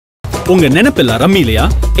உங்க நினைப்பெல்லாம் ரம்மிலையா?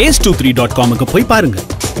 ace23.com-க்கு போய் பாருங்க.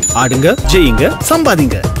 ஆடுங்க, ஜெயிங்க,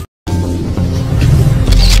 சம்பாதிங்க.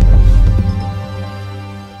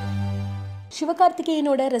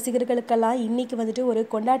 சிவகார்த்திகேயனோட ரசிகர்களுக்கெல்லாம் இன்றைக்கி வந்துட்டு ஒரு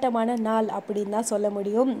கொண்டாட்டமான நாள் அப்படின்னு தான் சொல்ல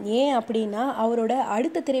முடியும். ஏன் அப்படின்னா அவரோட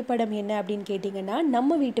அடுத்த திரைப்படம் என்ன அப்படின்னு கேட்டிங்கன்னா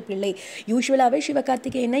நம்ம வீட்டு பிள்ளை. யூஸ்வலாகவே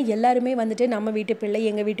சிவகார்த்திகேயனை எல்லாருமே வந்துட்டு நம்ம வீட்டு பிள்ளை,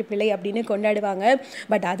 எங்கள் வீட்டு பிள்ளை அப்படின்னு கொண்டாடுவாங்க.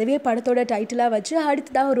 பட் அதுவே படத்தோட டைட்டிலாக வச்சு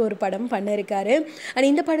அடுத்ததாக ஒரு படம் பண்ண இருக்காரு. அண்ட்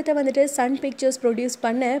இந்த படத்தை வந்துட்டு சன் பிக்சர்ஸ் ப்ரொடியூஸ்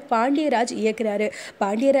பண்ண பாண்டியராஜ் இயக்குறாரு.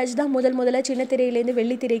 பாண்டியராஜ் தான் முதல்ல சின்ன திரையிலேருந்து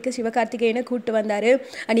வெள்ளித்திரைக்கு சிவகார்த்திகேயனை கூப்பிட்டு வந்தார்.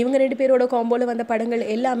 அண்ட் இவங்க 2 பேரோட காம்போல வந்த படங்கள்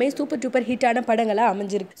எல்லாமே சூப்பர் டூப்பர் ஹிட் படங்களா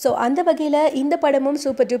அமைஞ்சிருக்கு. ஸோ அந்த வகையில் இந்த படமும்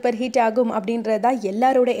சூப்பர் டூப்பர் ஹிட் ஆகும் அப்படின்றதா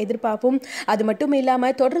எல்லாரோட எதிர்பார்ப்பும். அது மட்டும்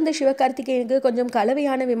இல்லாமல் தொடர்ந்து சிவகார்த்திகேயனுக்கு கொஞ்சம்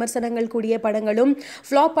கலவையான விமர்சனங்கள் கூடிய படங்களும்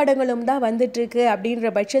ஃப்ளாப் படங்களும் தான் வந்துட்டு இருக்கு. அப்படின்ற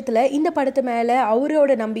பட்சத்தில் இந்த படத்து மேலே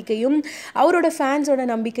அவரோட நம்பிக்கையும் அவரோட ஃபேன்ஸோட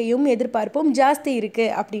நம்பிக்கையும் எதிர்பார்ப்பும் ஜாஸ்தி இருக்கு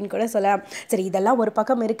அப்படின்னு கூட சொல்லலாம். சரி, இதெல்லாம் ஒரு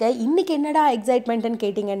பக்கம் இருக்க, இன்னைக்கு என்னடா எக்ஸைட்மெண்ட்னு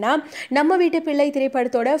கேட்டிங்கன்னா நம்ம வீட்டு பிள்ளை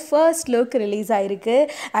திரைப்படத்தோட ஃபர்ஸ்ட் லுக் ரிலீஸ் ஆயிருக்கு.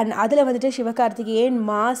 அண்ட் அதில் வந்துட்டு சிவகார்த்திகேயன்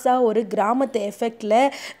மாசா ஒரு கிராமத்து எஃபெக்டில்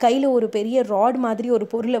கையில் ஒரு பெரிய ராட் மாதிரி ஒரு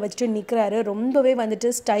பொருளை வச்சுட்டு நிற்கிறாரு. ரொம்பவே வந்துட்டு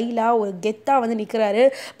ஸ்டைலாக ஒரு கெத்தாக வந்து நிற்கிறாரு.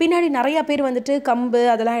 பின்னாடி நிறையா பேர் வந்துட்டு கம்பு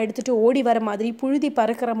அதெல்லாம் எடுத்துகிட்டு ஓடி வர மாதிரி புழுதி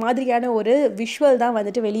பறக்கிற மாதிரியான ஒரு விஷுவல் தான்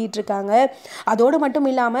வந்துட்டு வெளியிட்டிருக்காங்க. அதோடு மட்டும்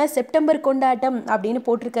இல்லாமல் செப்டம்பர் கொண்டாட்டம் அப்படின்னு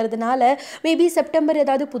போட்டிருக்கிறதுனால மேபி செப்டம்பர்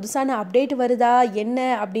ஏதாவது புதுசான அப்டேட் வருதா என்ன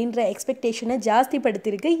அப்படின்ற எக்ஸ்பெக்டேஷனை ஜாஸ்தி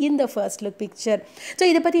படுத்திருக்கு இந்த ஃபர்ஸ்ட் லுக் பிக்சர். ஸோ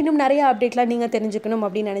இதை பற்றி இன்னும் நிறைய அப்டேட்லாம் நீங்கள் தெரிஞ்சுக்கணும்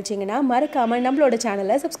அப்படின்னு நினச்சிங்கன்னா மறக்காமல் நம்மளோட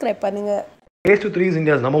சேனலை சப்ஸ்கிரைப் பண்ணுங்கள். SK16 is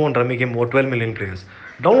India's #1 rummy game over 12 million players.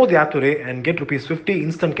 Download the app today and get ₹50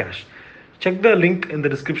 instant cash. Check the link in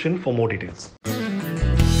the description for more details.